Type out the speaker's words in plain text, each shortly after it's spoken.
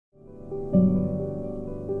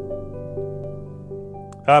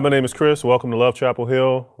Hi, my name is Chris. Welcome to Love Chapel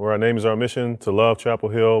Hill, where our name is our mission to love Chapel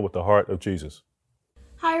Hill with the heart of Jesus.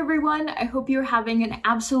 Hi everyone, I hope you're having an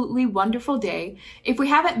absolutely wonderful day. If we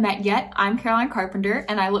haven't met yet, I'm Caroline Carpenter,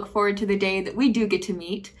 and I look forward to the day that we do get to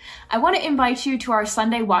meet. I want to invite you to our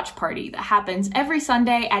Sunday watch party that happens every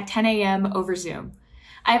Sunday at 10 a.m. over Zoom.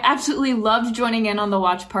 I've absolutely loved joining in on the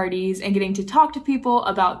watch parties and getting to talk to people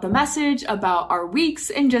about the message, about our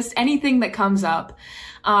weeks, and just anything that comes up.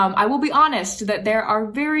 I will be honest that there are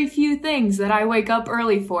very few things that I wake up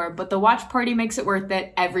early for, but the watch party makes it worth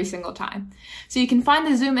it every single time. So you can find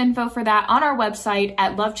the Zoom info for that on our website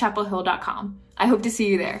at lovechapelhill.com. I hope to see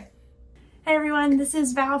you there. Hey everyone, this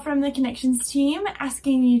is Val from the Connections team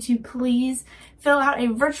asking you to please fill out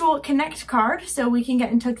a virtual Connect card so we can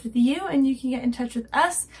get in touch with you and you can get in touch with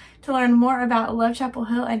us to learn more about Love Chapel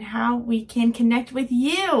Hill and how we can connect with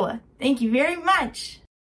you. Thank you very much.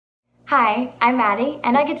 Hi, I'm Maddie,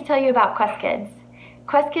 and I get to tell you about Quest Kids.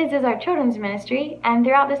 Quest Kids is our children's ministry, and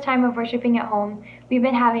throughout this time of worshiping at home, we've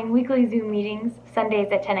been having weekly Zoom meetings,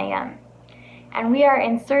 Sundays at 10 a.m. And we are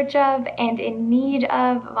in search of and in need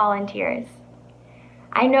of volunteers.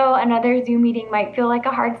 I know another Zoom meeting might feel like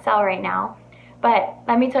a hard sell right now, but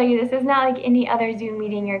let me tell you, this is not like any other Zoom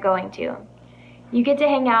meeting you're going to. You get to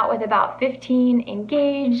hang out with about 15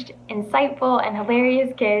 engaged, insightful, and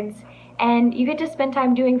hilarious kids, and you get to spend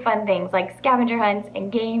time doing fun things like scavenger hunts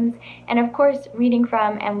and games, and of course, reading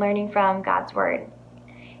from and learning from God's Word.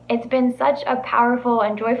 It's been such a powerful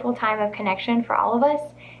and joyful time of connection for all of us,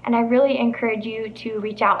 and I really encourage you to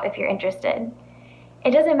reach out if you're interested.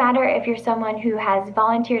 It doesn't matter if you're someone who has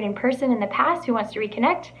volunteered in person in the past who wants to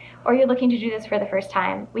reconnect, or you're looking to do this for the first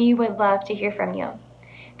time. We would love to hear from you.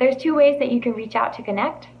 There's two ways that you can reach out to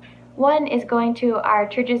connect. One is going to our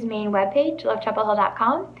church's main webpage,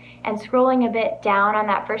 lovechapelhill.com, and scrolling a bit down on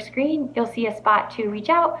that first screen, you'll see a spot to reach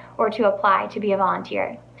out or to apply to be a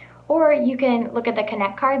volunteer. Or you can look at the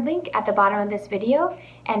Connect card link at the bottom of this video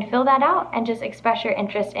and fill that out and just express your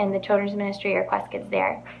interest in the children's ministry or Quest Kids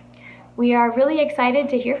there. We are really excited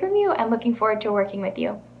to hear from you and looking forward to working with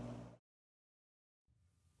you.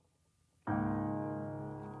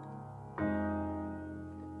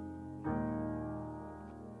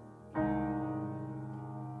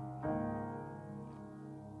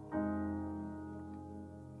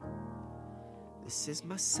 This is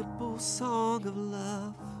my simple song of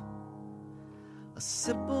love, a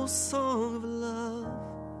simple song of love.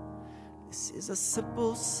 This is a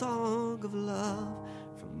simple song of love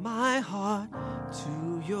from my heart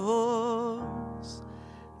to yours.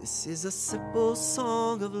 This is a simple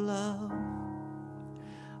song of love,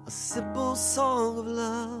 a simple song of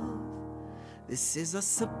love. This is a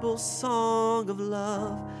simple song of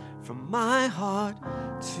love from my heart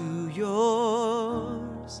to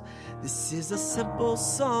yours. This is a simple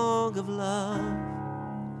song of love,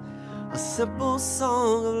 a simple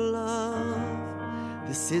song of love.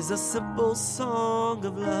 This is a simple song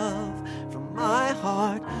of love from my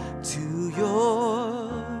heart to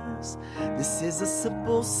yours. This is a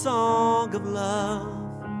simple song of love,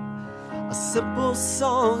 a simple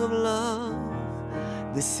song of love.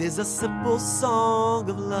 This is a simple song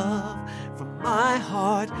of love from my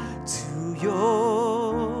heart to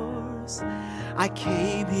yours. I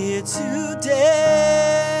came here today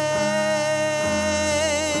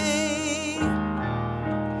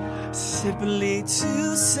simply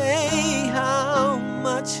to say how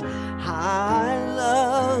much I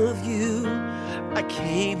love you. I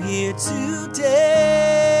came here today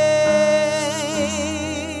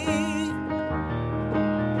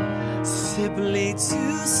simply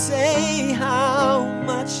to say how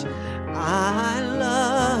much I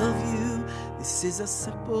love you. This is a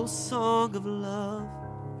simple song of love,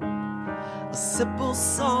 a simple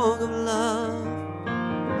song of love,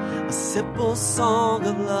 a simple song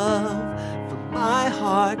of love from my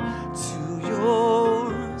heart to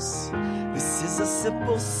yours. This is a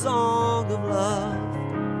simple song of love,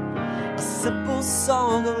 a simple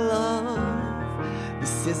song of love.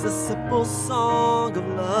 This is a simple song of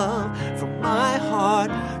love from my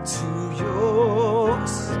heart to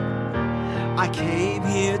yours. I came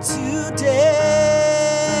here today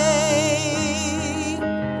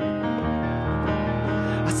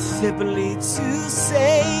simply to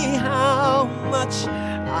say how much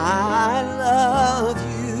I love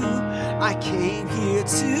you. I came here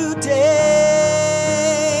today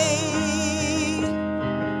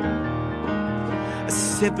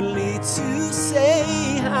simply to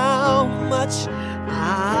say how much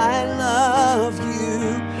I love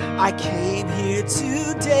you. I came here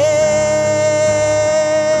today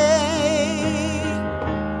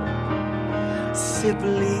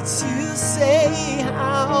simply to say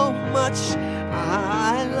how much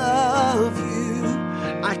I love you.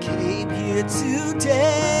 I came here today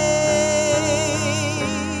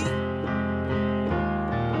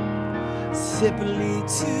simply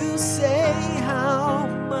to say how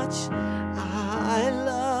much I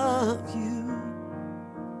love you.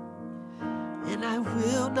 And I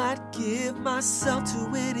will not give myself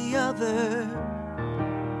to any other.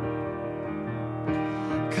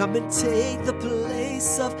 Come and take the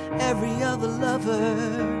place of every other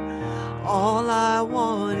lover. All I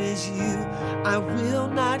want is you. I will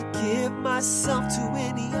not give myself to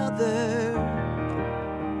any other.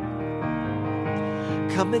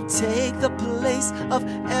 Come and take the place of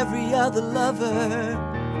every other lover.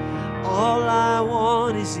 All I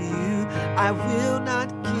want is you. I will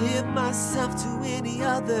not give myself to any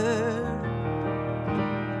other.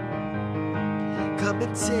 Come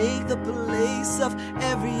and take the place of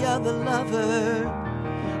every other lover.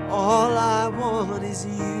 All I want is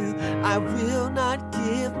you. I will not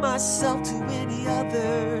give myself to any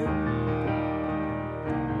other.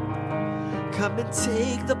 Come and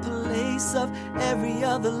take the place of every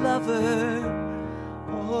other lover.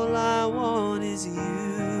 All I want is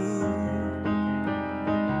you.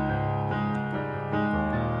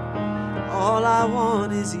 All I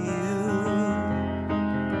want is you.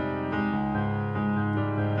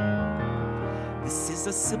 This is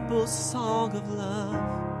a simple song of love.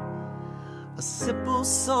 A simple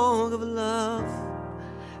song of love.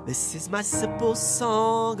 This is my simple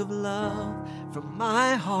song of love. From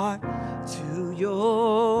my heart to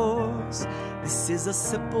yours. This is a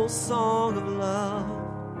simple song of love.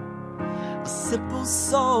 A simple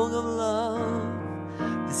song of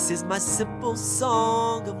love. This is my simple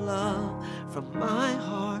song of love. From my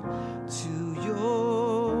heart to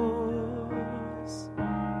yours.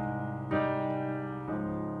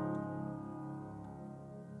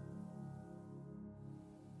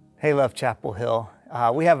 Hey, Love Chapel Hill.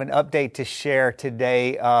 We have an update to share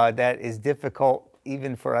today that is difficult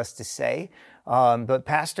even for us to say. But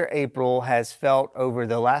Pastor April has felt over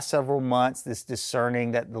the last several months this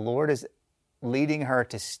discerning that the Lord is leading her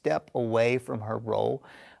to step away from her role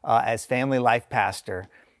as family life pastor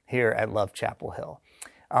here at Love Chapel Hill.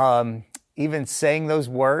 Even saying those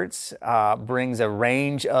words brings a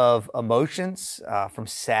range of emotions from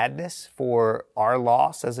sadness for our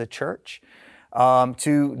loss as a church,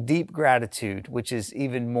 to deep gratitude, which is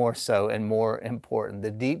even more so and more important.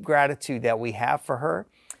 The deep gratitude that we have for her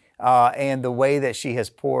and the way that she has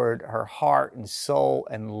poured her heart and soul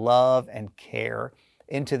and love and care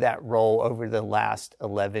into that role over the last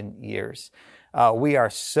 11 years. We are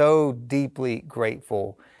so deeply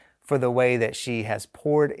grateful for the way that she has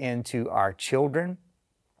poured into our children,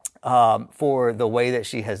 for the way that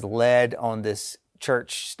she has led on this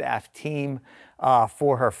church staff team,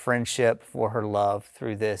 for her friendship, for her love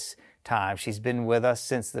through this time. She's been with us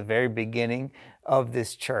since the very beginning of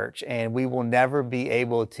this church, and we will never be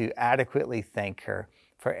able to adequately thank her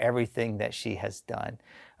for everything that she has done.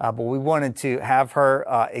 But we wanted to have her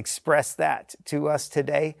express that to us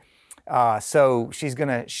today. So she's going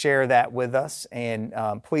to share that with us, and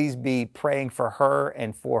please be praying for her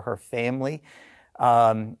and for her family.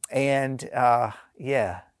 Pause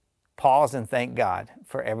and thank God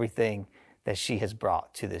for everything that she has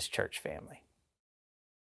brought to this church family.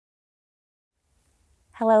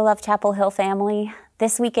 Hello, Love Chapel Hill family.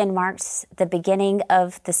 This weekend marks the beginning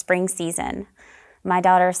of the spring season. My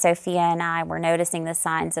daughter Sophia and I were noticing the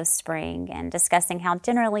signs of spring and discussing how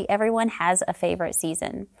generally everyone has a favorite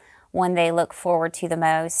season, one they look forward to the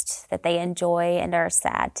most, that they enjoy and are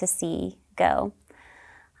sad to see go.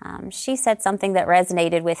 She said something that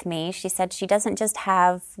resonated with me. She said she doesn't just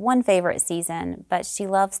have one favorite season, but she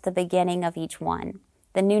loves the beginning of each one,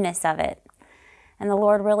 the newness of it. And the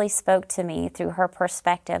Lord really spoke to me through her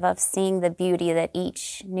perspective of seeing the beauty that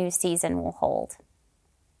each new season will hold.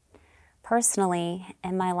 Personally,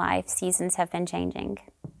 in my life, seasons have been changing.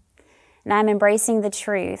 And I'm embracing the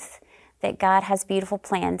truth that God has beautiful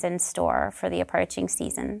plans in store for the approaching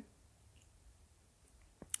season.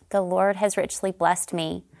 The Lord has richly blessed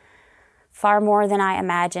me, far more than I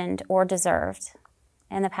imagined or deserved,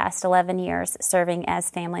 in the past 11 years serving as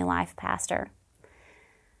family life pastor.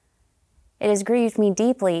 It has grieved me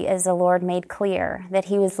deeply as the Lord made clear that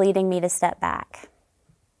He was leading me to step back.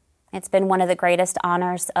 It's been one of the greatest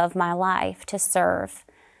honors of my life to serve,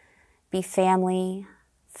 be family,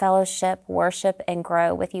 fellowship, worship, and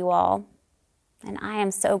grow with you all. And I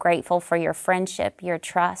am so grateful for your friendship, your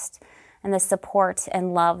trust, and the support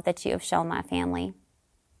and love that you have shown my family.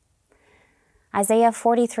 Isaiah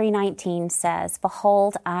 43:19 says,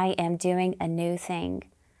 "Behold, I am doing a new thing.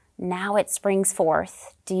 Now it springs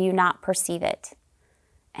forth. Do you not perceive it?"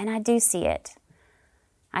 And I do see it.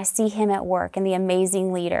 I see him at work and the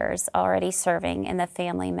amazing leaders already serving in the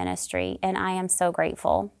family ministry, and I am so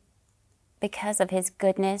grateful because of his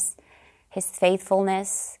goodness, his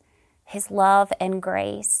faithfulness, his love and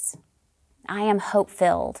grace. I am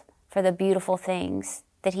hope-filled for the beautiful things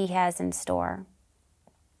that he has in store.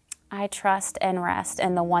 I trust and rest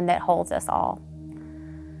in the one that holds us all.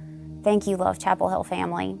 Thank you, Love Chapel Hill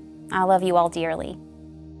family. I love you all dearly.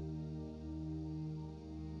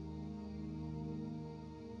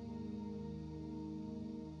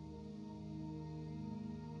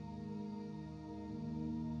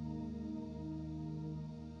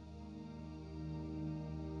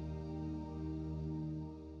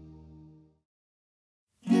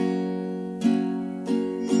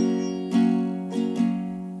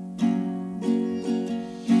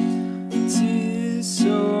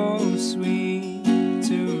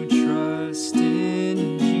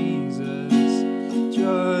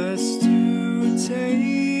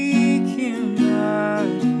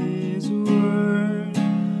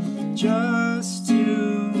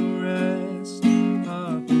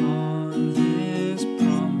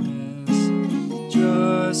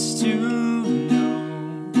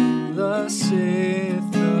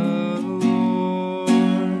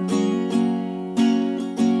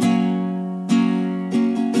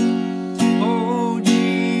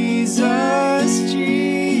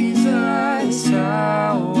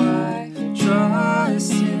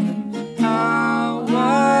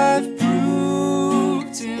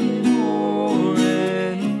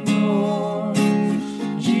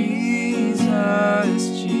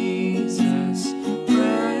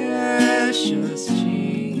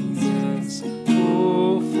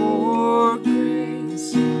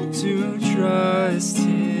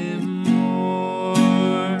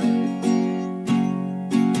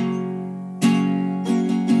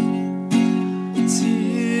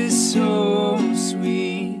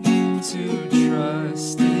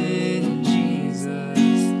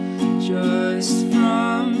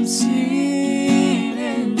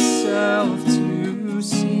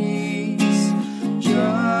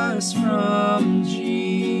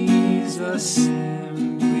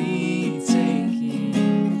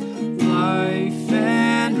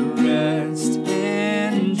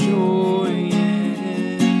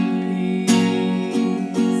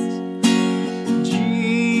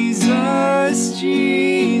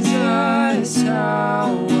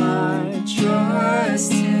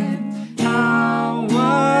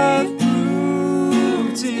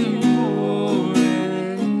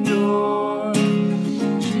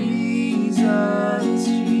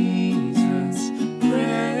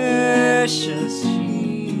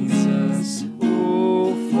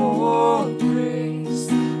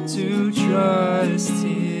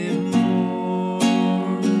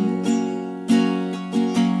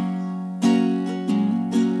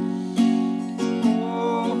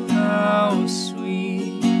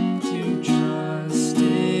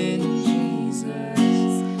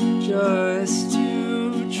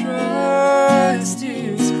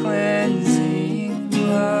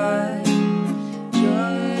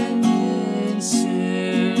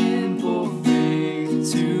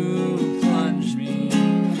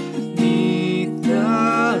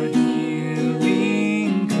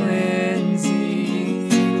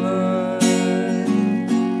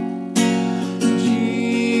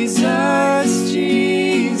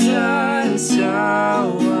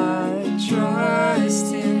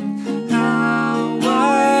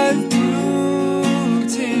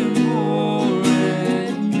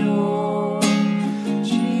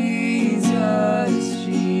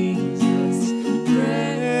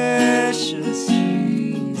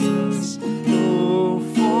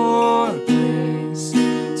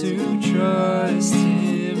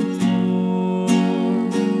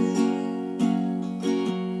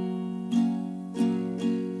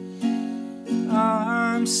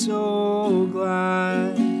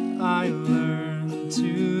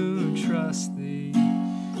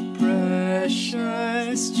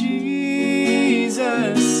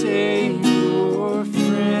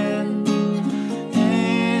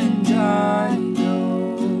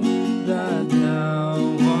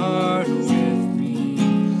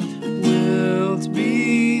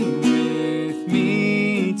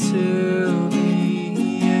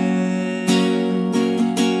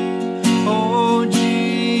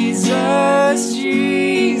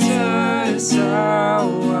 How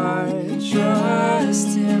I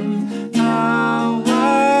trust Him, how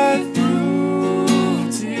I've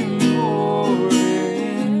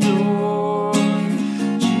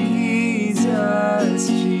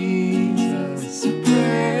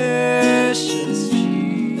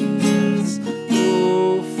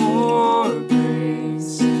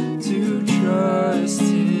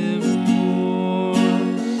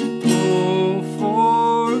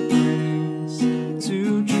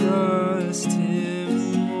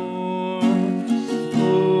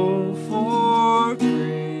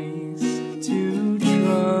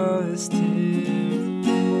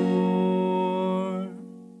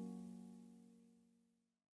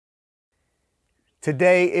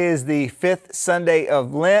Today is the 5th Sunday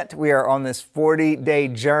of Lent. We are on this 40-day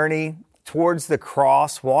journey towards the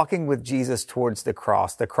cross, walking with Jesus towards the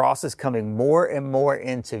cross. The cross is coming more and more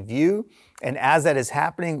into view. And as that is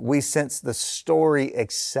happening, we sense the story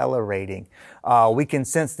accelerating. We can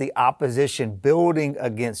sense the opposition building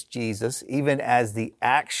against Jesus, even as the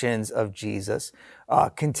actions of Jesus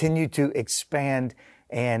continue to expand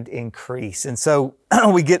and increase. And so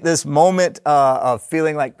we get this moment of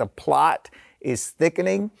feeling like the plot is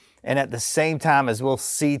thickening. And at the same time, as we'll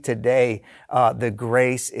see today, the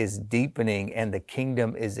grace is deepening and the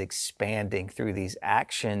kingdom is expanding through these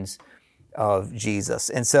actions of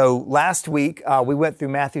Jesus. And so last week, we went through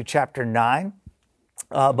Matthew chapter 9,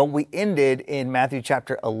 but we ended in Matthew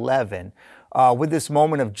chapter 11 with this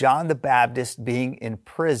moment of John the Baptist being in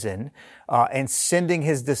prison and sending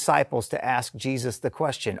his disciples to ask Jesus the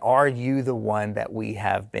question, are you the one that we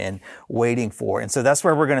have been waiting for? And so that's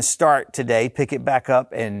where we're going to start today, pick it back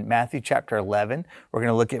up in Matthew chapter 11. We're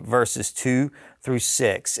going to look at verses 2 through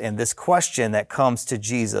 6 and this question that comes to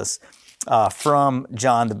Jesus from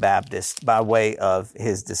John the Baptist by way of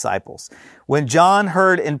his disciples. When John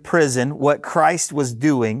heard in prison what Christ was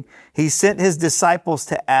doing, he sent his disciples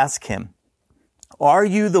to ask him, are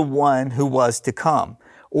you the one who was to come,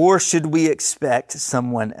 or should we expect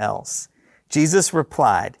someone else? Jesus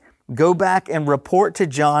replied, go back and report to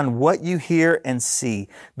John what you hear and see.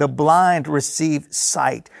 The blind receive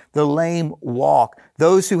sight, the lame walk,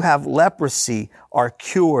 those who have leprosy are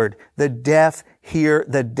cured, the deaf hear,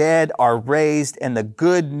 the dead are raised, and the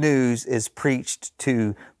good news is preached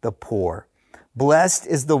to the poor. Blessed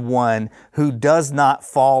is the one who does not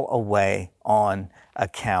fall away on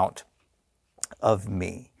account of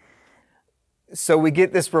me. So we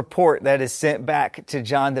get this report that is sent back to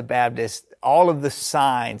John the Baptist, all of the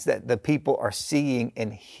signs that the people are seeing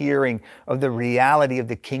and hearing of the reality of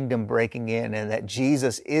the kingdom breaking in and that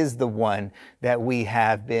Jesus is the one that we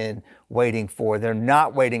have been waiting for. They're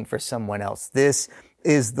not waiting for someone else. This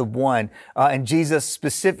is the one. And Jesus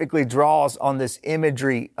specifically draws on this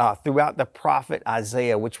imagery throughout the prophet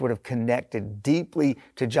Isaiah, which would have connected deeply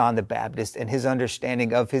to John the Baptist and his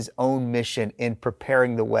understanding of his own mission in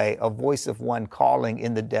preparing the way, a voice of one calling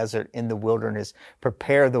in the desert, in the wilderness,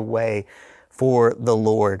 prepare the way for the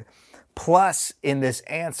Lord. Plus, in this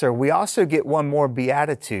answer, we also get one more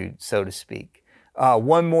beatitude, so to speak,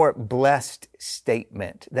 one more blessed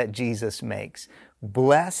statement that Jesus makes.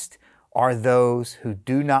 Blessed are those who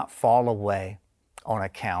do not fall away on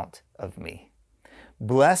account of me.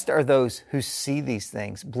 Blessed are those who see these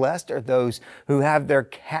things. Blessed are those who have their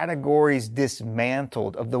categories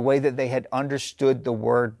dismantled of the way that they had understood the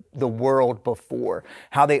world before,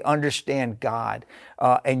 how they understand God.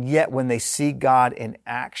 And yet when they see God in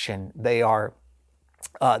action, they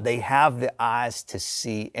have the eyes to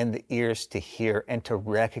see and the ears to hear and to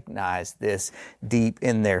recognize this deep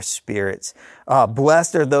in their spirits.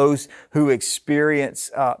 Blessed are those who experience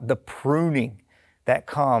the pruning that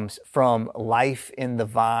comes from life in the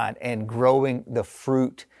vine and growing the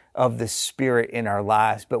fruit of the Spirit in our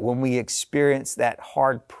lives. But when we experience that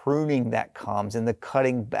hard pruning that comes and the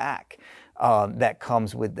cutting back that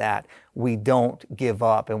comes with that, we don't give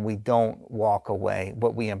up and we don't walk away,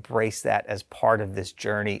 but we embrace that as part of this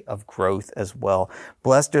journey of growth as well.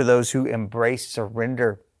 Blessed are those who embrace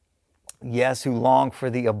surrender. Yes, who long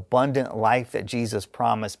for the abundant life that Jesus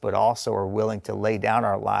promised, but also are willing to lay down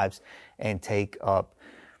our lives and take up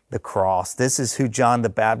the cross. This is who John the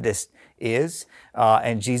Baptist is.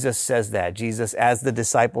 And Jesus says that. Jesus, as the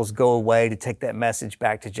disciples go away to take that message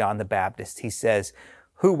back to John the Baptist, he says,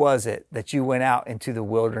 who was it that you went out into the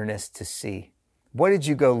wilderness to see? What did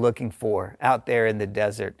you go looking for out there in the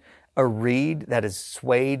desert? A reed that is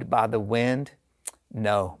swayed by the wind?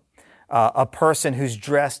 No. A person who's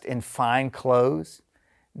dressed in fine clothes?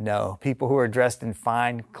 No. People who are dressed in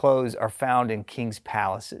fine clothes are found in king's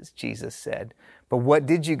palaces, Jesus said. But what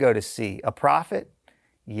did you go to see? A prophet?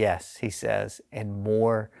 Yes, he says, and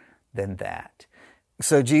more than that.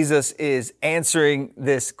 So Jesus is answering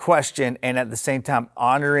this question and at the same time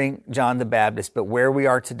honoring John the Baptist. But where we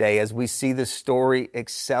are today, as we see the story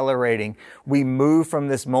accelerating, we move from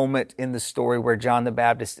this moment in the story where John the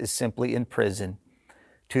Baptist is simply in prison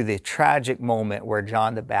to the tragic moment where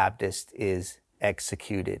John the Baptist is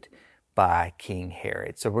executed by King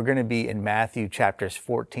Herod. So we're going to be in Matthew chapters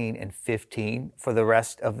 14 and 15 for the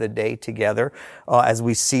rest of the day together as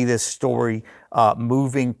we see this story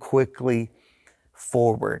moving quickly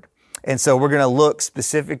forward. And so we're going to look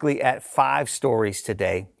specifically at 5 stories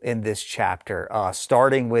today in this chapter,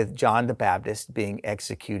 starting with John the Baptist being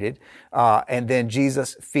executed, and then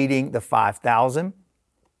Jesus feeding the 5,000,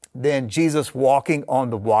 Then Jesus walking on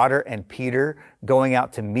the water and Peter going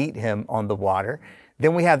out to meet him on the water.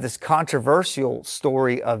 Then we have this controversial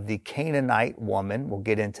story of the Canaanite woman. We'll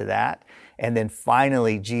get into that. And then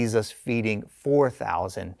finally, Jesus feeding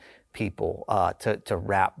 4,000 people to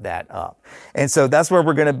wrap that up. And so that's where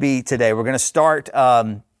we're going to be today. We're going to start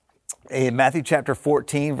in Matthew chapter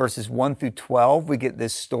 14, verses 1 through 12. We get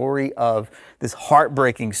this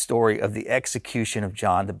heartbreaking story of the execution of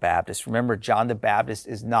John the Baptist. Remember, John the Baptist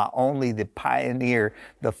is not only the pioneer,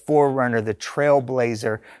 the forerunner, the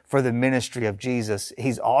trailblazer for the ministry of Jesus,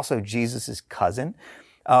 he's also Jesus's cousin.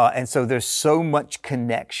 And so there's so much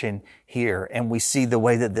connection here. And we see the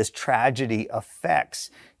way that this tragedy affects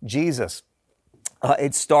Jesus.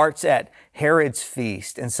 It starts at Herod's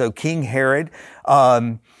feast. And so King Herod,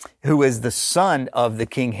 who is the son of the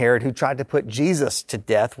King Herod who tried to put Jesus to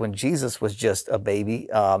death when Jesus was just a baby,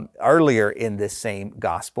 earlier in this same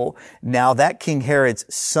gospel. Now that King Herod's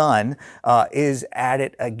son, is at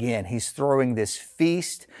it again. He's throwing this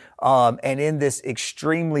feast, and in this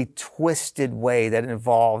extremely twisted way that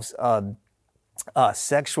involves,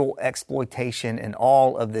 sexual exploitation and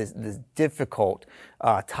all of this difficult,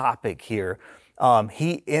 topic here.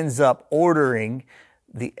 He ends up ordering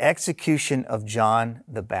the execution of John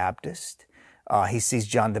the Baptist. He sees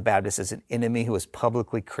John the Baptist as an enemy who has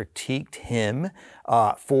publicly critiqued him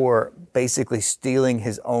for basically stealing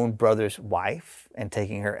his own brother's wife and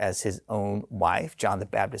taking her as his own wife. John the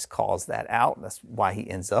Baptist calls that out. That's why he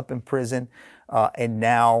ends up in prison. And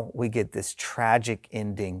now we get this tragic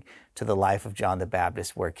ending to the life of John the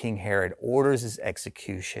Baptist, where King Herod orders his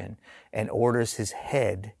execution and orders his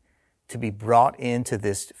head to be brought into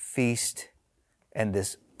this feast and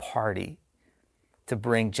this party to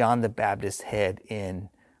bring John the Baptist's head in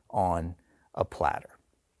on a platter.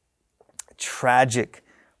 A tragic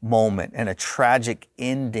moment and a tragic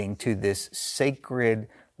ending to this sacred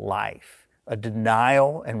life, a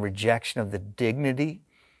denial and rejection of the dignity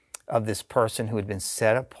of this person who had been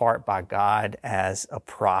set apart by God as a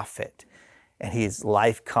prophet. And his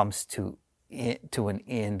life comes to an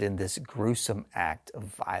end in this gruesome act of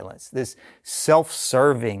violence, this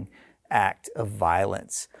self-serving act of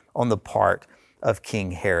violence on the part of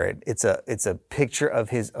King Herod. It's a picture of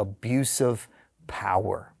his abusive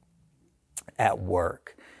power at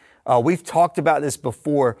work. We've talked about this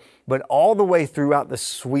before, but all the way throughout the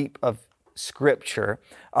sweep of Scripture,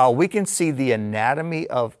 we can see the anatomy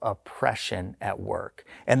of oppression at work.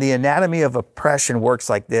 And the anatomy of oppression works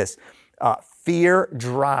like this. Fear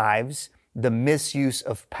drives the misuse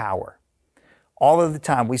of power. All of the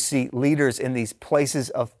time we see leaders in these places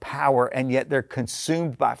of power, and yet they're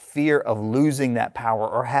consumed by fear of losing that power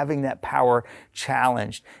or having that power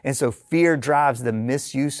challenged. And so fear drives the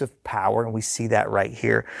misuse of power, and we see that right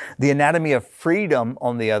here. The anatomy of freedom,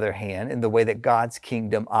 on the other hand, in the way that God's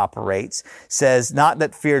kingdom operates, says not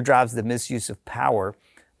that fear drives the misuse of power,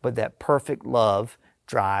 but that perfect love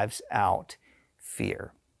drives out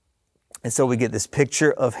fear. And so we get this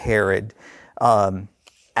picture of Herod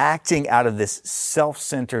acting out of this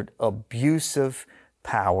self-centered, abusive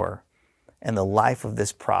power, and the life of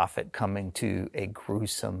this prophet coming to a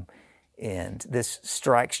gruesome end. This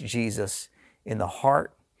strikes Jesus in the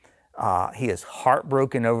heart. He is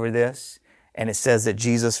heartbroken over this, and it says that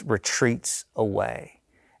Jesus retreats away.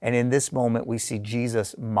 And in this moment, we see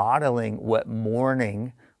Jesus modeling what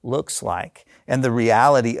mourning looks like, and the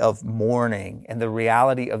reality of mourning, and the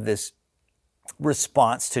reality of this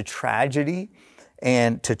response to tragedy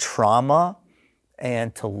and to trauma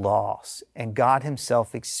and to loss. And God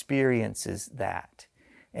himself experiences that,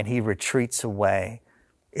 and he retreats away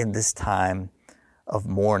in this time of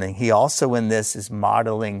mourning. He also in this is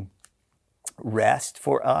modeling rest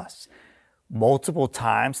for us. Multiple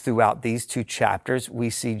times throughout these two chapters,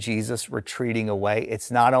 we see Jesus retreating away.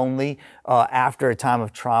 It's not only after a time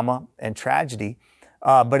of trauma and tragedy,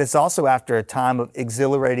 but it's also after a time of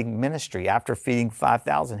exhilarating ministry. After feeding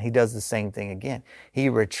 5,000, he does the same thing again. He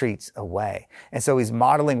retreats away. And so he's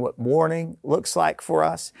modeling what mourning looks like for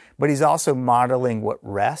us, but he's also modeling what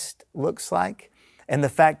rest looks like. And the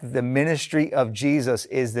fact that the ministry of Jesus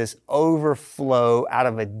is this overflow out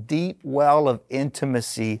of a deep well of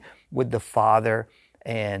intimacy with the Father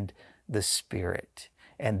and the Spirit.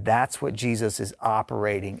 And that's what Jesus is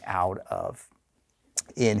operating out of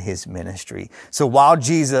in his ministry. So while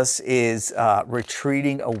Jesus is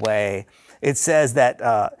retreating away, it says that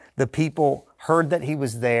the people heard that he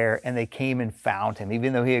was there and they came and found him.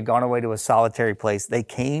 Even though he had gone away to a solitary place, they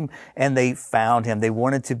came and they found him. They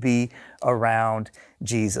wanted to be around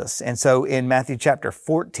Jesus. And so in Matthew chapter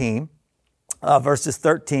 14, verses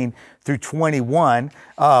 13 through 21,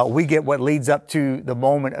 we get what leads up to the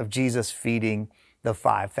moment of Jesus feeding the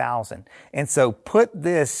 5,000. And so put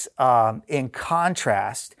this in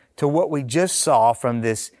contrast to what we just saw from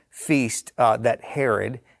this feast that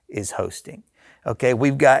Herod is hosting. Okay,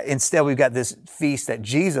 we've got this feast that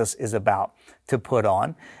Jesus is about to put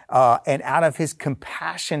on. And out of his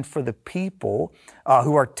compassion for the people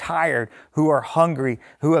who are tired, who are hungry,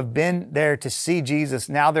 who have been there to see Jesus,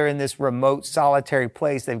 now they're in this remote, solitary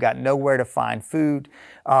place. They've got nowhere to find food.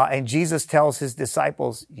 And Jesus tells his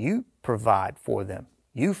disciples, you provide for them.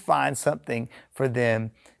 You find something for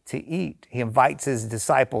them to eat. He invites his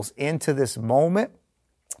disciples into this moment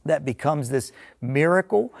that becomes this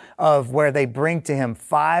miracle of where they bring to him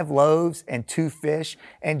 5 loaves and 2 fish,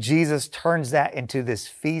 and Jesus turns that into this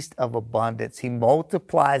feast of abundance. He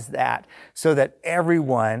multiplies that so that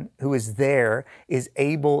everyone who is there is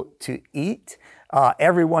able to eat.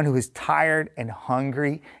 Everyone who is tired and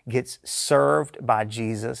hungry gets served by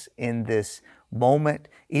Jesus in this moment,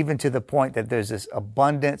 even to the point that there's this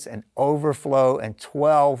abundance and overflow, and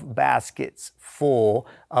 12 baskets full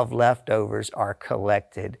of leftovers are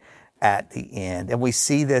collected at the end. And we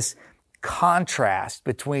see this contrast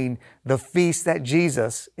between the feast that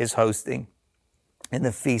Jesus is hosting and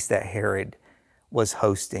the feast that Herod was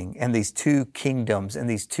hosting, and these two kingdoms and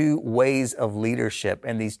these two ways of leadership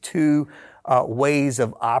and these two ways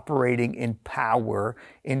of operating in power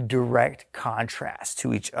in direct contrast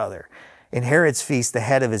to each other. In Herod's feast, the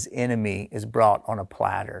head of his enemy is brought on a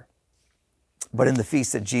platter. But in the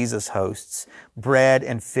feast that Jesus hosts, bread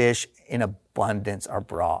and fish in abundance are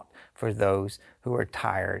brought for those who are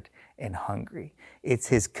tired and hungry. It's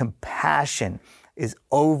his compassion is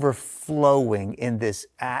overflowing in this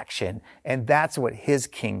action, and that's what his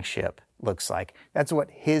kingship looks like. That's what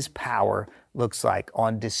his power looks like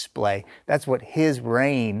on display. That's what his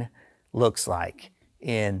reign looks like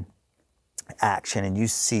in action, and you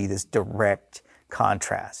see this direct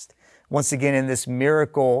contrast. Once again, in this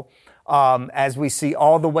miracle, as we see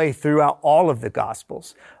all the way throughout all of the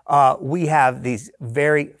Gospels, we have these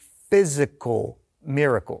very physical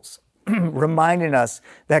miracles, reminding us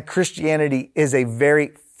that Christianity is a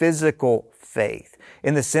very physical faith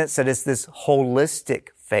in the sense that it's this holistic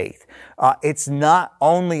faith. It's not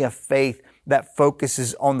only a faith that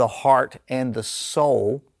focuses on the heart and the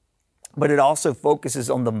soul, but it also focuses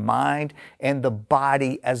on the mind and the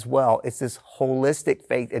body as well. It's this holistic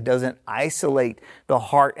faith. It doesn't isolate the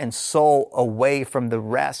heart and soul away from the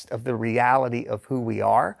rest of the reality of who we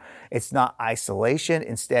are. It's not isolation.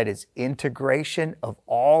 Instead, it's integration of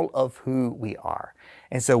all of who we are.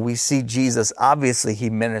 And so we see Jesus, obviously, he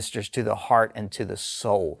ministers to the heart and to the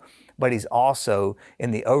soul, but he's also,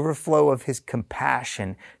 in the overflow of his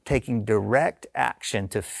compassion, taking direct action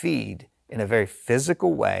to feed in a very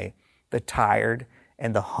physical way the tired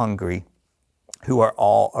and the hungry who are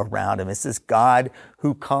all around him. It's this God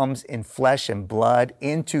who comes in flesh and blood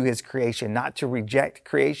into his creation, not to reject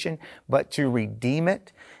creation, but to redeem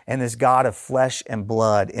it. And this God of flesh and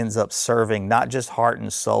blood ends up serving not just heart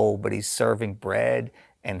and soul, but he's serving bread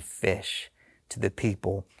and fish to the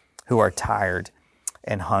people who are tired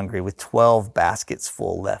and hungry, with 12 baskets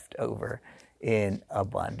full left over in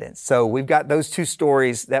abundance. So we've got those two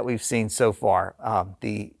stories that we've seen so far.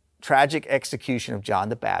 The tragic execution of John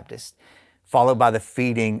the Baptist, followed by the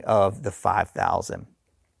feeding of the 5,000.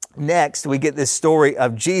 Next, we get this story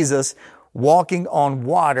of Jesus walking on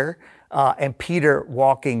water and Peter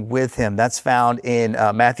walking with him. That's found in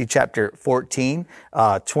Matthew chapter 14,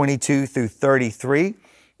 22 through 33.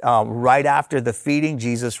 Right after the feeding,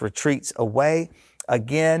 Jesus retreats away.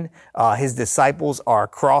 Again, his disciples are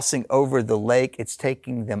crossing over the lake. It's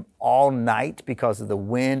taking them all night because of the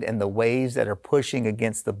wind and the waves that are pushing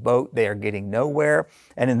against the boat. They are getting nowhere.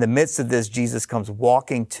 And in the midst of this, Jesus comes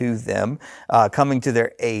walking to them, coming to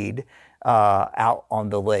their aid out on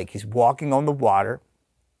the lake. He's walking on the water.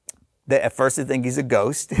 At first they think he's a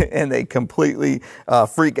ghost and they completely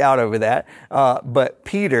freak out over that. But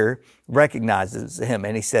Peter recognizes him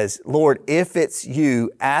and he says, Lord, if it's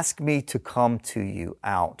you, ask me to come to you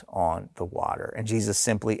out on the water. And Jesus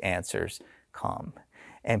simply answers, come.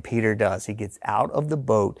 And Peter does. He gets out of the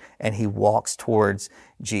boat and he walks towards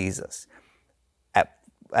Jesus. At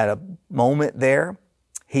a moment there,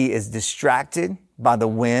 he is distracted by the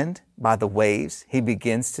wind, by the waves. He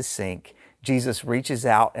begins to sink. Jesus reaches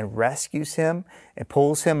out and rescues him and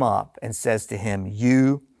pulls him up and says to him,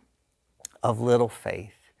 you of little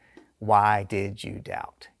faith, why did you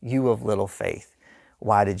doubt? You of little faith,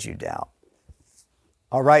 why did you doubt?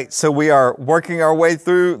 All right, so we are working our way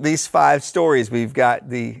through these 5 stories. We've got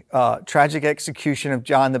the tragic execution of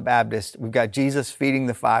John the Baptist. We've got Jesus feeding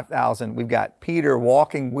the 5,000. We've got Peter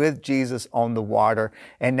walking with Jesus on the water.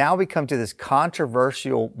 And now we come to this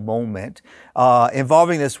controversial moment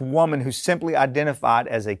involving this woman who's simply identified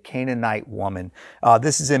as a Canaanite woman.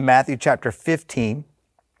 This is in Matthew chapter 15.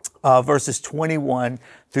 Verses 21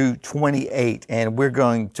 through 28, and we're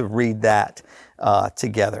going to read that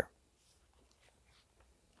together.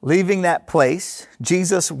 Leaving that place,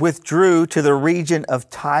 Jesus withdrew to the region of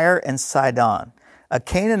Tyre and Sidon. A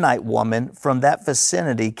Canaanite woman from that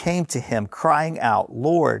vicinity came to him, crying out,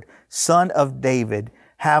 "Lord, Son of David,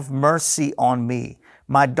 have mercy on me.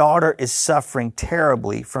 My daughter is suffering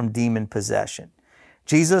terribly from demon possession."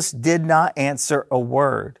 Jesus did not answer a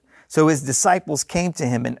word. So his disciples came to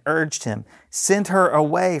him and urged him, "Send her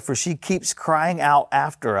away, for she keeps crying out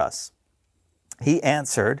after us." He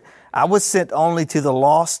answered, "I was sent only to the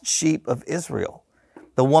lost sheep of Israel."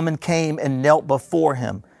 The woman came and knelt before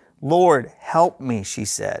him. "Lord, help me," she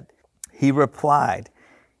said. He replied,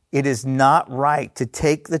 "It is not right to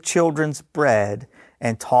take the children's bread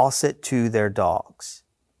and toss it to their dogs."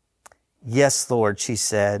 "Yes, Lord," she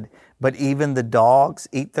said, "but even the dogs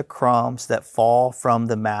eat the crumbs that fall from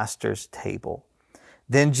the master's table."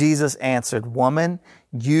 Then Jesus answered, "Woman,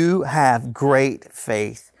 you have great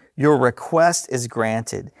faith. Your request is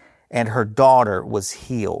granted." And her daughter was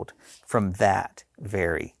healed from that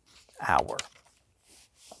very hour.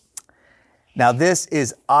 Now, this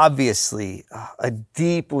is obviously a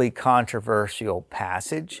deeply controversial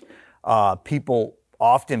passage. People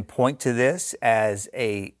often point to this as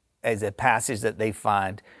a passage that they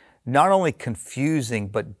find not only confusing,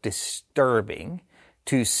 but disturbing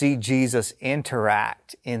to see Jesus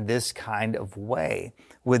interact in this kind of way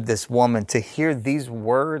with this woman. To hear these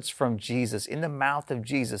words from Jesus, in the mouth of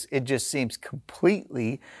Jesus, it just seems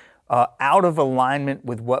completely out of alignment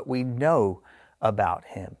with what we know about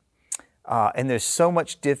him. And there's so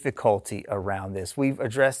much difficulty around this. We've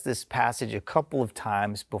addressed this passage a couple of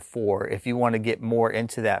times before. If you want to get more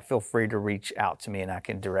into that, feel free to reach out to me and I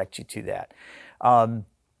can direct you to that.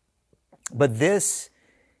 But this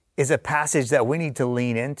is a passage that we need to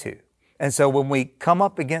lean into. And so when we come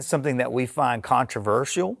up against something that we find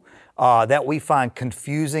controversial, that we find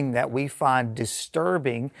confusing, that we find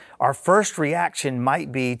disturbing, our first reaction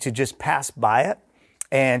might be to just pass by it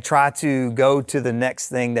and try to go to the next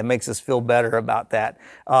thing that makes us feel better about that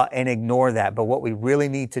and ignore that. But what we really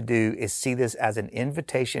need to do is see this as an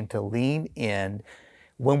invitation to lean in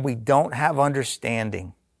when we don't have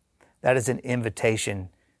understanding. That is an invitation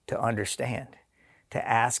to understand, to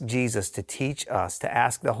ask Jesus to teach us, to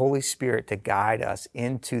ask the Holy Spirit to guide us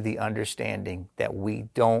into the understanding that we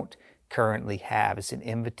don't currently have. It's an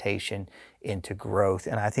invitation into growth.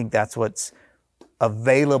 And I think that's what's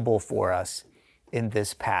available for us in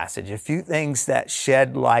this passage. A few things that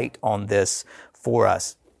shed light on this for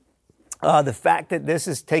us. The fact that this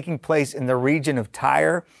is taking place in the region of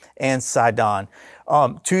Tyre and Sidon.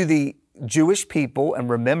 To the Jewish people,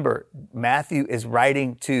 and remember, Matthew is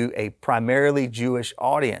writing to a primarily Jewish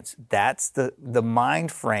audience. That's the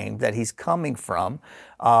mind frame that he's coming from.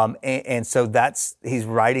 And so he's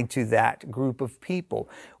writing to that group of people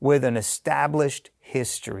with an established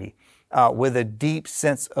history, with a deep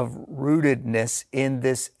sense of rootedness in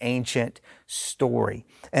this ancient story.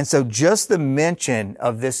 And so just the mention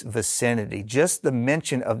of this vicinity, just the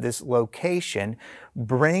mention of this location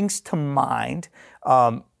brings to mind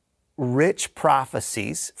rich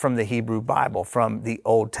prophecies from the Hebrew Bible, from the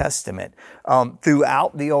Old Testament.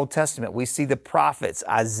 Throughout the Old Testament, we see the prophets,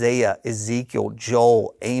 Isaiah, Ezekiel,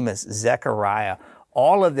 Joel, Amos, Zechariah,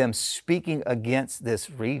 all of them speaking against this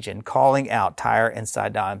region, calling out Tyre and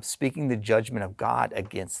Sidon, speaking the judgment of God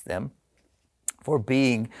against them for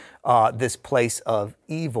being this place of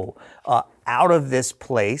evil. Out of this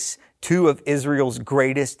place, 2 of Israel's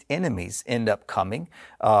greatest enemies end up coming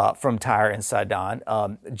from Tyre and Sidon,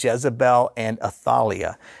 Jezebel and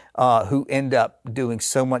Athaliah, who end up doing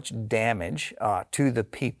so much damage to the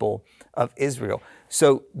people of Israel.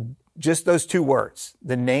 So just those 2 words,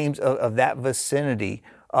 the names of that vicinity,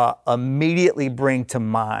 immediately bring to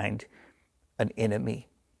mind an enemy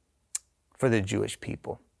for the Jewish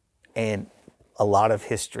people, and a lot of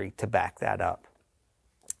history to back that up.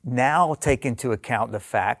 Now take into account the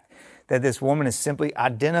fact that this woman is simply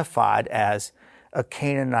identified as a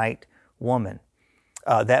Canaanite woman.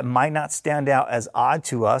 That might not stand out as odd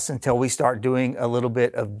to us until we start doing a little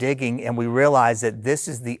bit of digging and we realize that this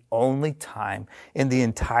is the only time in the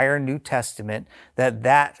entire New Testament that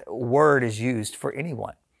that word is used for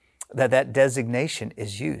anyone, that designation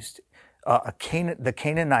is used. The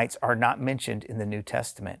Canaanites are not mentioned in the New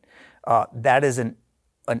Testament. That is an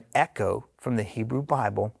echo from the Hebrew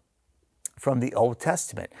Bible, from the Old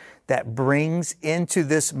Testament, that brings into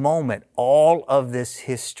this moment all of this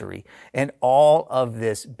history and all of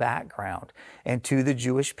this background. And to the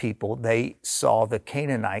Jewish people, they saw the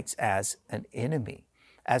Canaanites as an enemy,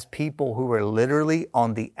 as people who were literally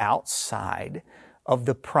on the outside of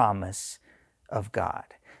the promise of God.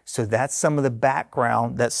 So that's some of the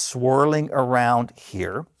background that's swirling around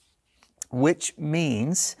here, which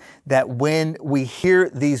means that when we hear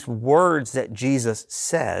these words that Jesus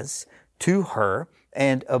says to her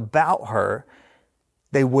and about her,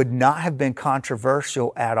 they would not have been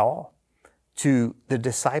controversial at all to the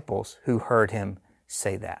disciples who heard him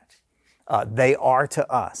say that. They are to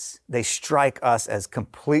us. They strike us as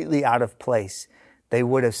completely out of place. They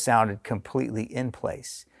would have sounded completely in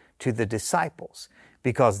place to the disciples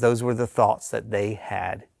because those were the thoughts that they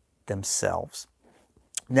had themselves.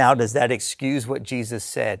 Now, does that excuse what Jesus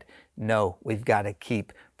said? No, we've got to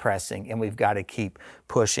keep pressing and we've got to keep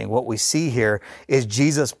pushing. What we see here is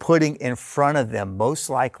Jesus putting in front of them, most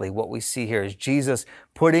likely what we see here is Jesus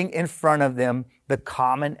putting in front of them the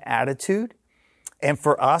common attitude. And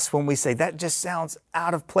for us, when we say that just sounds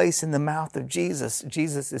out of place in the mouth of Jesus,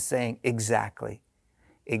 Jesus is saying exactly.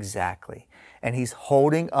 And he's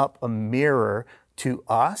holding up a mirror to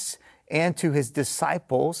us and to his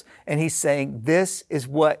disciples, and he's saying, this is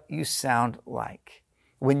what you sound like.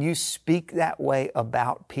 When you speak that way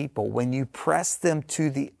about people, when you press them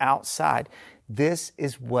to the outside, this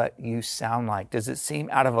is what you sound like. Does it seem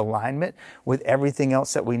out of alignment with everything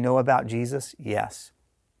else that we know about Jesus? Yes.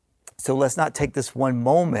 So let's not take this one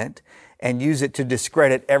moment and use it to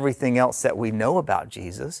discredit everything else that we know about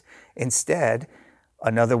Jesus. Instead,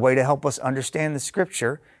 another way to help us understand the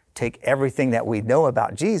scripture, take everything that we know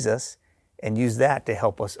about Jesus and use that to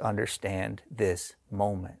help us understand this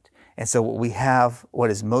moment. And so what we have, what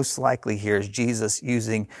is most likely here is Jesus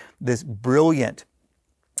using this brilliant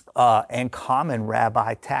and common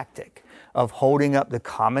rabbi tactic of holding up the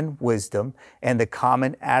common wisdom and the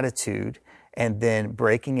common attitude and then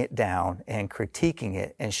breaking it down and critiquing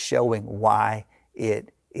it and showing why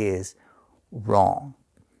it is wrong.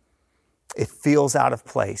 It feels out of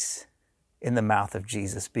place in the mouth of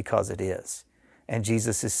Jesus because it is. And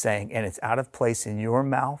Jesus is saying, and it's out of place in your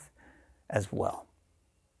mouth as well.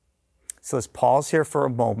 So let's pause here for a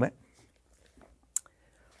moment.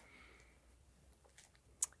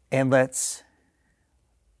 And let's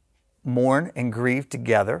mourn and grieve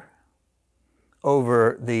together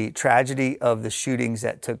over the tragedy of the shootings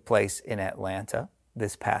that took place in Atlanta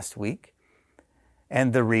this past week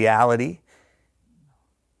and the reality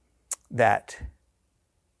that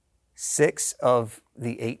 6 of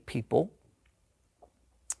the 8 people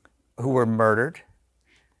who were murdered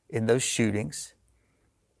in those shootings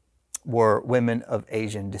were women of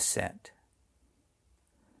Asian descent.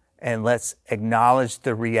 And let's acknowledge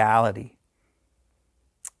the reality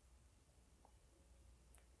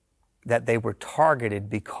that they were targeted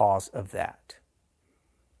because of that.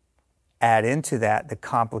 Add into that the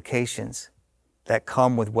complications that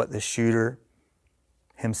come with what the shooter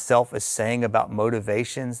himself is saying about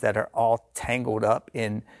motivations that are all tangled up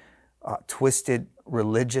in twisted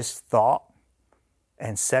religious thought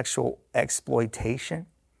and sexual exploitation.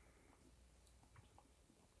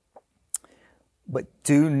 But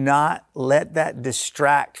do not let that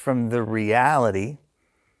distract from the reality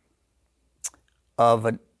of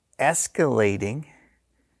an escalating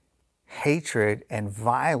hatred and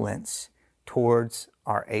violence towards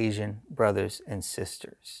our Asian brothers and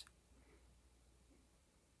sisters.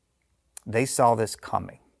 They saw this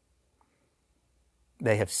coming.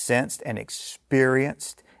 They have sensed and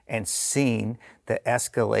experienced and seen the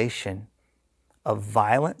escalation of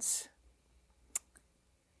violence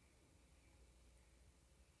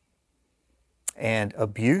and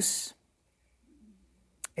abuse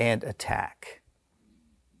and attack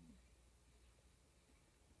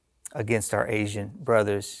against our Asian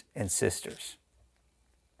brothers and sisters.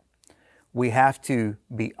 We have to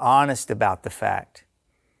be honest about the fact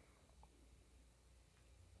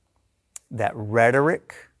that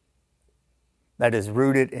rhetoric that is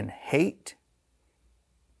rooted in hate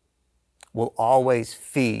will always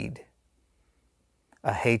feed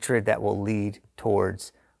a hatred that will lead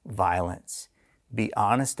towards violence. Be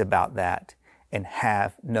honest about that and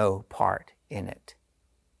have no part in it.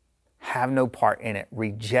 Have no part in it.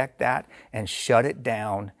 Reject that and shut it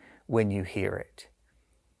down when you hear it.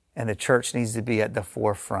 And the church needs to be at the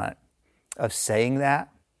forefront of saying that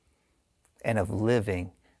and of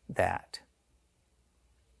living that.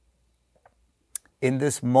 In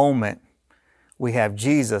this moment, we have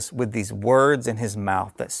Jesus with these words in his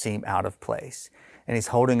mouth that seem out of place. And he's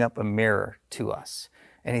holding up a mirror to us.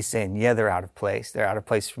 And he's saying, yeah, they're out of place. They're out of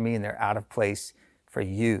place for me, and they're out of place for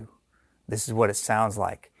you. This is what it sounds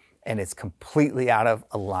like. And it's completely out of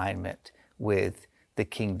alignment with the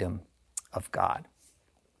kingdom of God.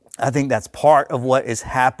 I think that's part of what is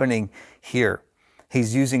happening here.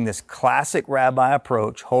 He's using this classic rabbi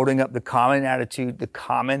approach, holding up the common attitude, the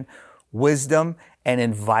common wisdom, and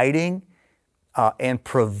inviting and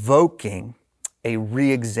provoking a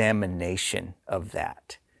re-examination of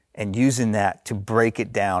that, and using that to break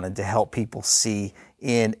it down and to help people see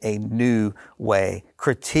in a new way,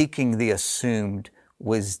 critiquing the assumed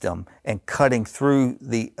wisdom and cutting through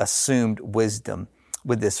the assumed wisdom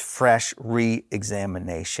with this fresh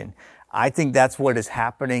re-examination. I think that's what is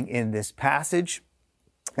happening in this passage.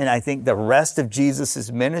 And I think the rest of Jesus'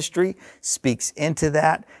 ministry speaks into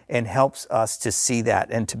that and helps us to see that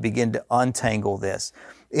and to begin to untangle this.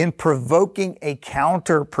 In provoking a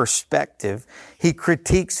counter perspective, he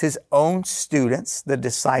critiques his own students, the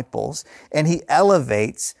disciples, and he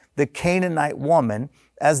elevates the Canaanite woman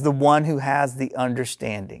as the one who has the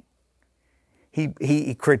understanding.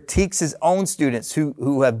 He critiques his own students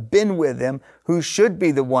who have been with him, who should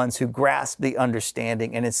be the ones who grasp the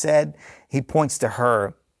understanding. And instead, he points to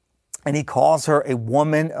her and he calls her a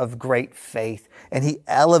woman of great faith. And he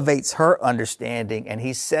elevates her understanding and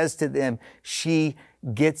he says to them, she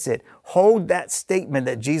gets it. Hold that statement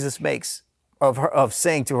that Jesus makes of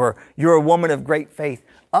saying to her, you're a woman of great faith,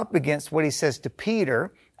 up against what he says to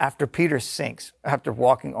Peter after Peter sinks, after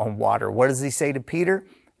walking on water. What does he say to Peter?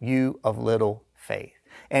 You of little faith.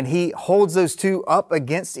 And he holds those two up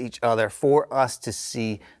against each other for us to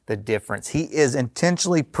see the difference. He is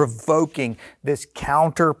intentionally provoking this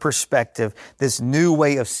counter perspective, this new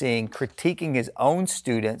way of seeing, critiquing his own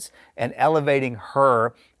students and elevating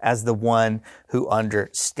her as the one who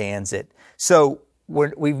understands it. So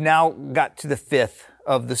we've now got to the fifth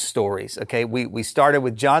of the stories. Okay, we started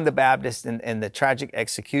with John the Baptist and the tragic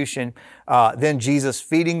execution, then Jesus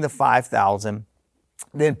feeding the 5,000.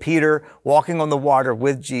 Then Peter walking on the water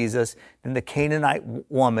with Jesus, then the Canaanite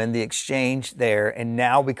woman, the exchange there, and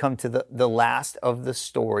now we come to the last of the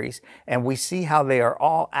stories, and we see how they are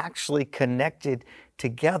all actually connected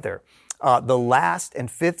together. The last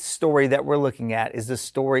and fifth story that we're looking at is the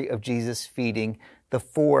story of Jesus feeding the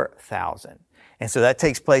 4,000. And so that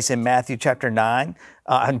takes place in Matthew chapter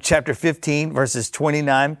 15, verses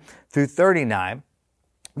 29 through 39.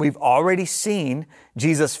 We've already seen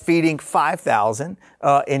Jesus feeding 5,000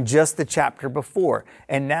 in just the chapter before,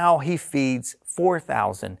 and now he feeds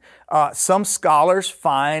 4,000. Some scholars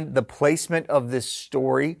find the placement of this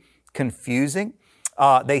story confusing.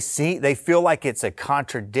 They feel like it's a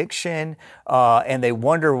contradiction, and they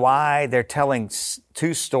wonder why they're telling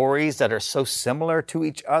two stories that are so similar to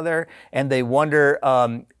each other, and they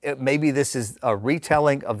wonder maybe this is a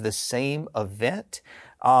retelling of the same event.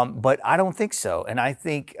 But I don't think so. And I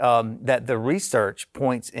think that the research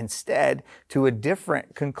points instead to a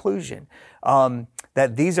different conclusion,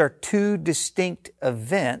 that these are two distinct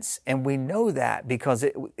events. And we know that because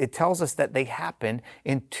it tells us that they happen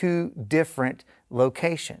in two different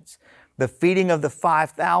locations. The feeding of the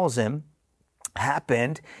 5,000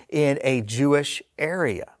 happened in a Jewish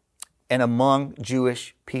area and among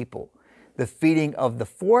Jewish people. The feeding of the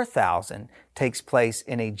 4,000 takes place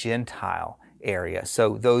in a Gentile area.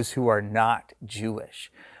 So those who are not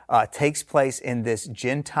Jewish, takes place in this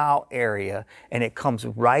Gentile area, and it comes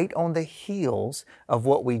right on the heels of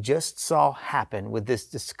what we just saw happen with this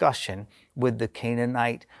discussion with the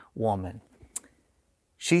Canaanite woman.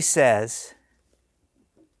 She says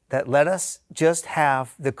that let us just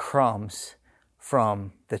have the crumbs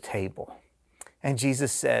from the table. And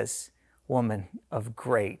Jesus says, woman of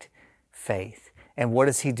great faith. And what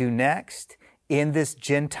does he do next? In this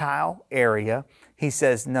Gentile area, he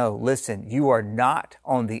says, no, listen, you are not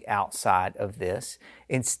on the outside of this.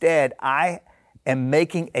 Instead, I am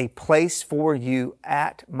making a place for you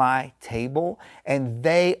at my table, and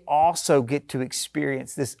they also get to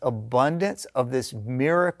experience this abundance of this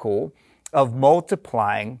miracle of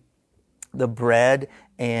multiplying the bread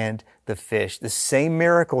and the fish. The same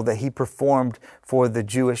miracle that he performed for the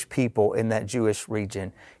Jewish people in that Jewish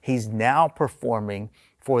region, he's now performing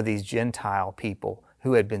for these Gentile people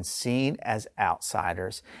who had been seen as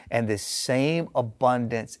outsiders, and this same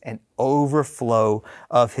abundance and overflow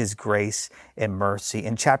of his grace and mercy.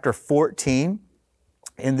 In chapter 14,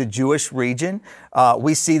 in the Jewish region,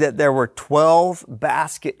 we see that there were 12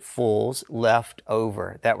 basketfuls left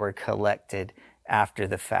over that were collected after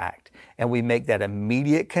the fact. And we make that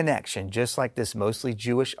immediate connection, just like this mostly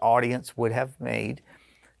Jewish audience would have made,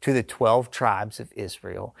 to the 12 tribes of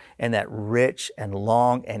Israel and that rich and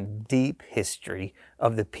long and deep history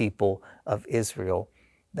of the people of Israel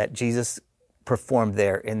that Jesus performed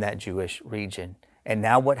there in that Jewish region. And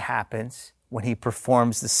now what happens when he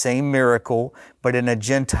performs the same miracle, but in a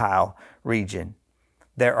Gentile region?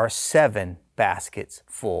 There are 7 baskets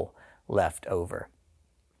full left over.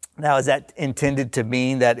 Now, is that intended to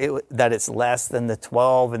mean that it's less than the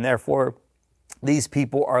 12 and therefore these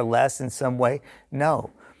people are less in some way?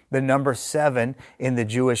 No. The number 7 in the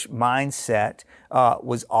Jewish mindset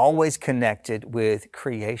was always connected with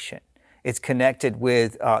creation. It's connected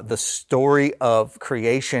with the story of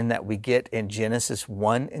creation that we get in Genesis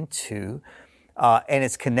 1 and 2. And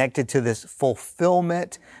it's connected to this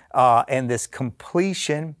fulfillment and this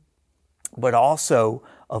completion, but also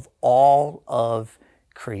of all of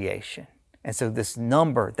creation. And so this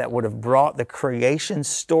number that would have brought the creation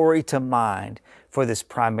story to mind for this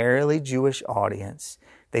primarily Jewish audience,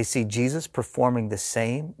 they see Jesus performing the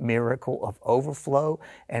same miracle of overflow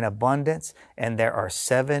and abundance, and there are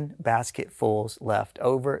 7 basketfuls left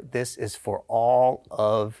over. This is for all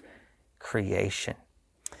of creation.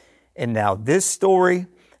 And now this story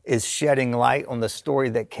is shedding light on the story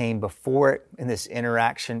that came before it in this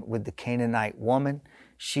interaction with the Canaanite woman.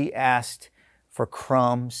 She asked for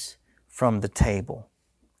crumbs from the table.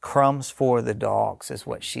 Crumbs for the dogs is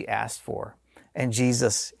what she asked for. And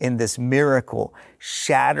Jesus, in this miracle,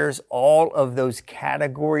 shatters all of those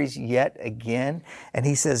categories yet again. And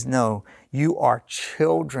he says, no, you are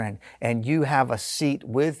children and you have a seat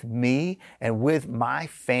with me and with my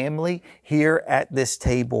family here at this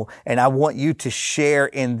table. And I want you to share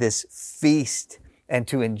in this feast and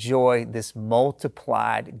to enjoy this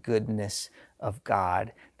multiplied goodness of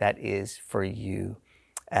God that is for you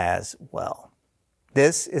as well.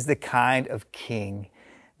 This is the kind of king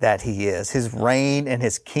that he is. His reign and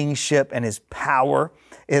his kingship and his power,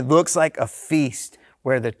 it looks like a feast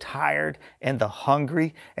where the tired and the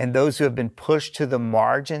hungry and those who have been pushed to the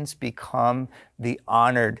margins become the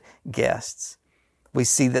honored guests. We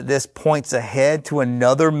see that this points ahead to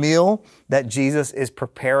another meal that Jesus is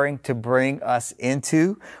preparing to bring us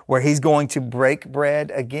into, where he's going to break bread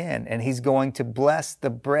again, and he's going to bless the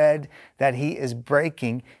bread that he is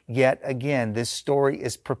breaking yet again. This story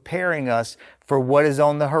is preparing us for what is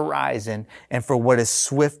on the horizon and for what is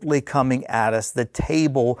swiftly coming at us, the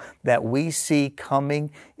table that we see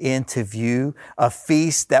coming into view, a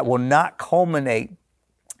feast that will not culminate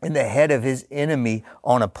in the head of his enemy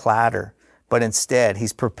on a platter. But instead,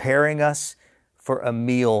 he's preparing us for a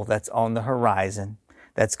meal that's on the horizon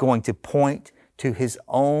that's going to point to his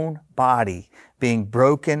own body being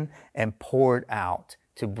broken and poured out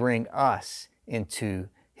to bring us into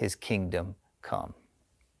his kingdom come.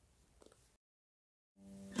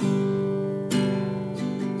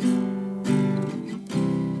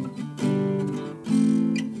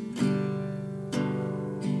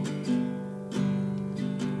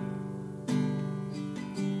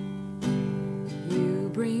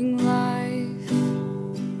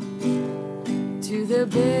 The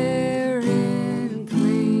barren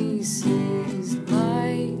places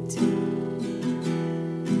light,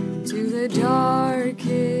 to the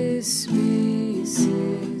darkest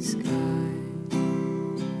spaces guide.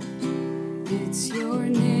 It's your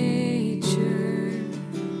nature,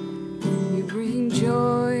 you bring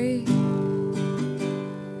joy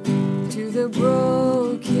to the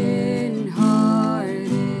broken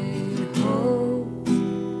hearted, hope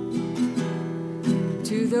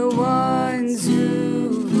to the ones who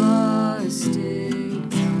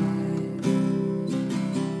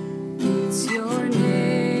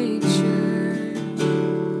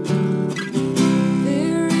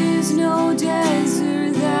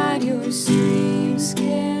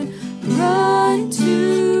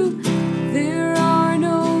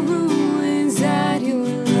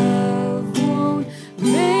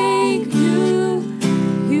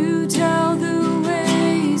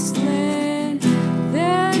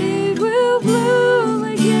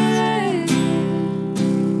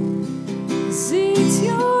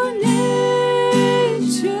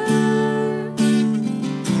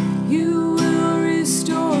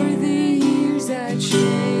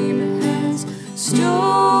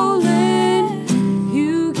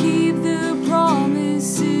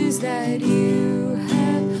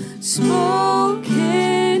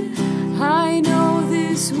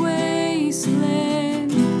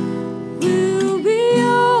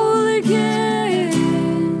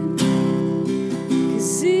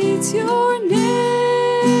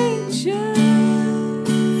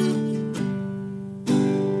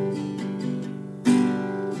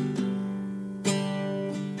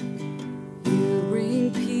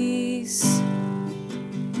bring peace.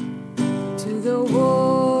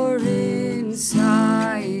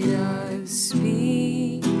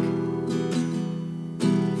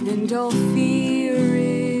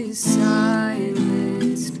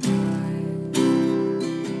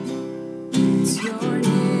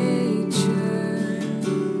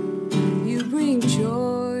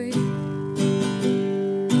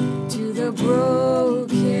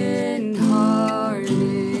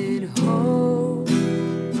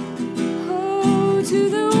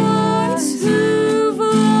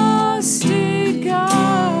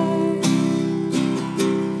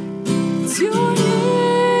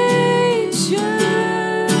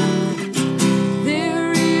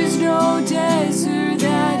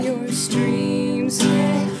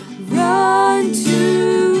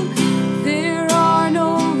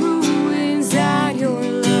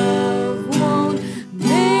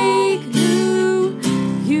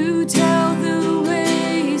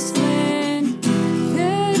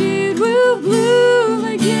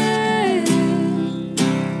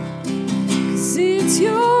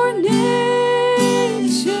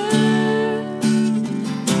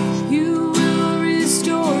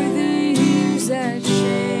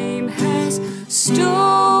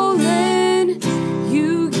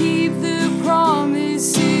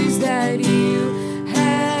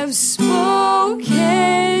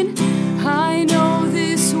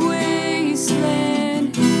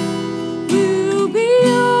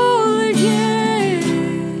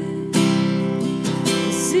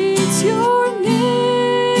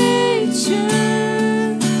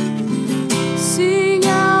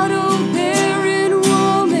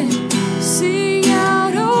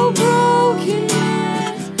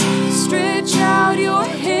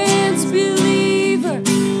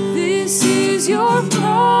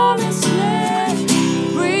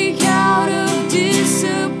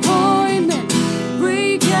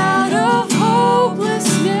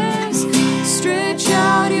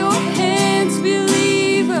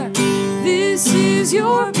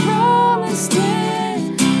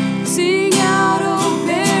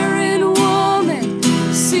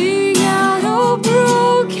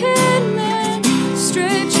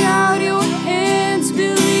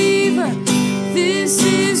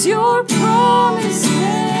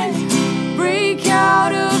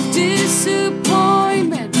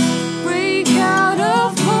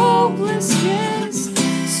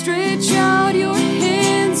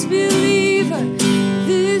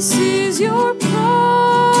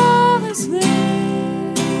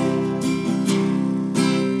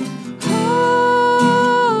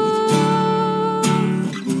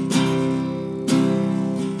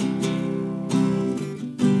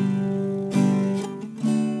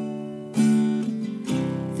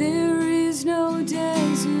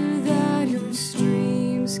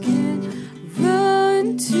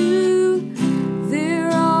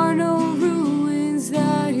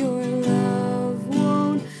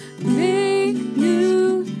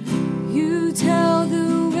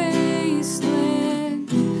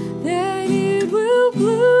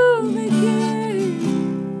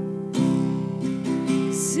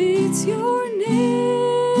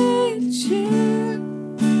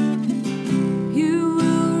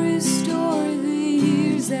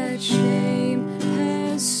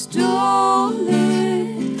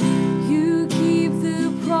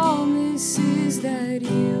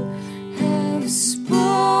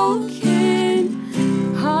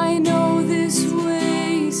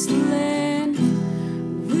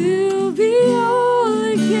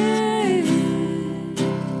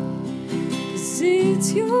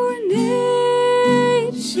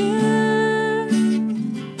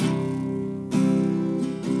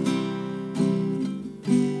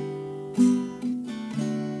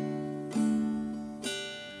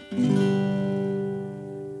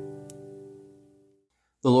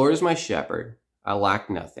 The Lord is my shepherd, I lack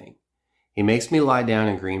nothing. He makes me lie down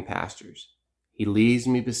in green pastures. He leads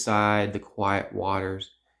me beside the quiet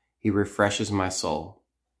waters. He refreshes my soul.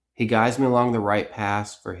 He guides me along the right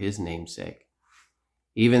paths for his name's sake.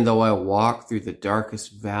 Even though I walk through the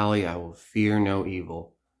darkest valley, I will fear no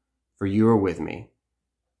evil, for you are with me.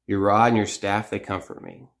 Your rod and your staff, they comfort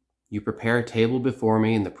me. You prepare a table before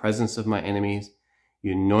me in the presence of my enemies.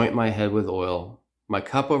 You anoint my head with oil. My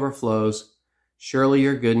cup overflows. Surely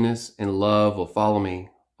your goodness and love will follow me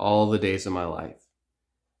all the days of my life,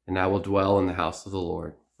 and I will dwell in the house of the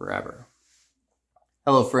Lord forever.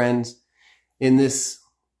 Hello, friends. In this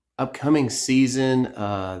upcoming season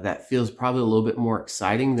that feels probably a little bit more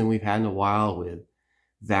exciting than we've had in a while, with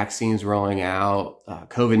vaccines rolling out,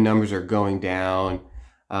 COVID numbers are going down,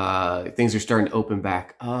 things are starting to open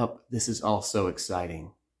back up. This is also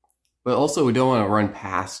exciting. But also, we don't want to run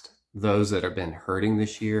past those that have been hurting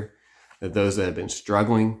this year, those that have been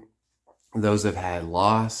struggling, those that have had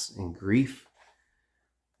loss and grief.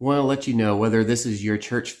 I want to let you know, whether this is your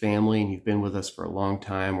church family and you've been with us for a long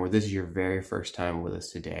time, or this is your very first time with us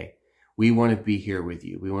today, we want to be here with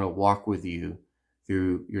you. We want to walk with you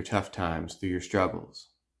through your tough times, through your struggles.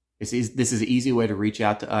 This is an easy way to reach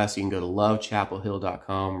out to us. You can go to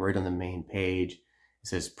lovechapelhill.com. Right on the main page, it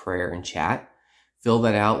says prayer and chat. Fill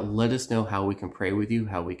that out. Let us know how we can pray with you,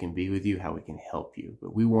 how we can be with you, how we can help you.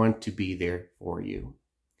 But we want to be there for you.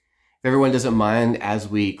 If everyone doesn't mind, as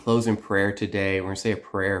we close in prayer today, we're going to say a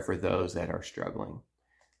prayer for those that are struggling.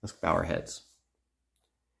 Let's bow our heads.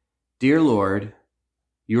 Dear Lord,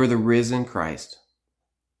 you are the risen Christ,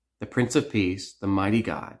 the Prince of Peace, the mighty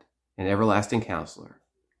God, and everlasting Counselor.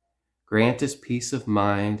 Grant us peace of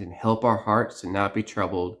mind and help our hearts to not be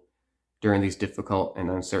troubled during these difficult and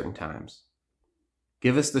uncertain times.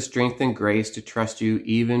 Give us the strength and grace to trust you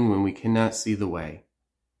even when we cannot see the way.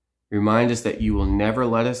 Remind us that you will never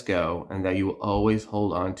let us go and that you will always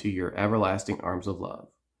hold on to your everlasting arms of love.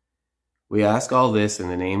 We ask all this in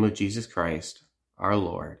the name of Jesus Christ, our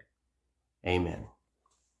Lord. Amen.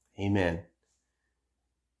 Amen.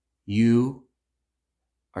 You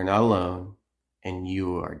are not alone, and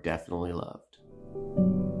you are definitely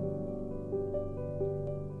loved.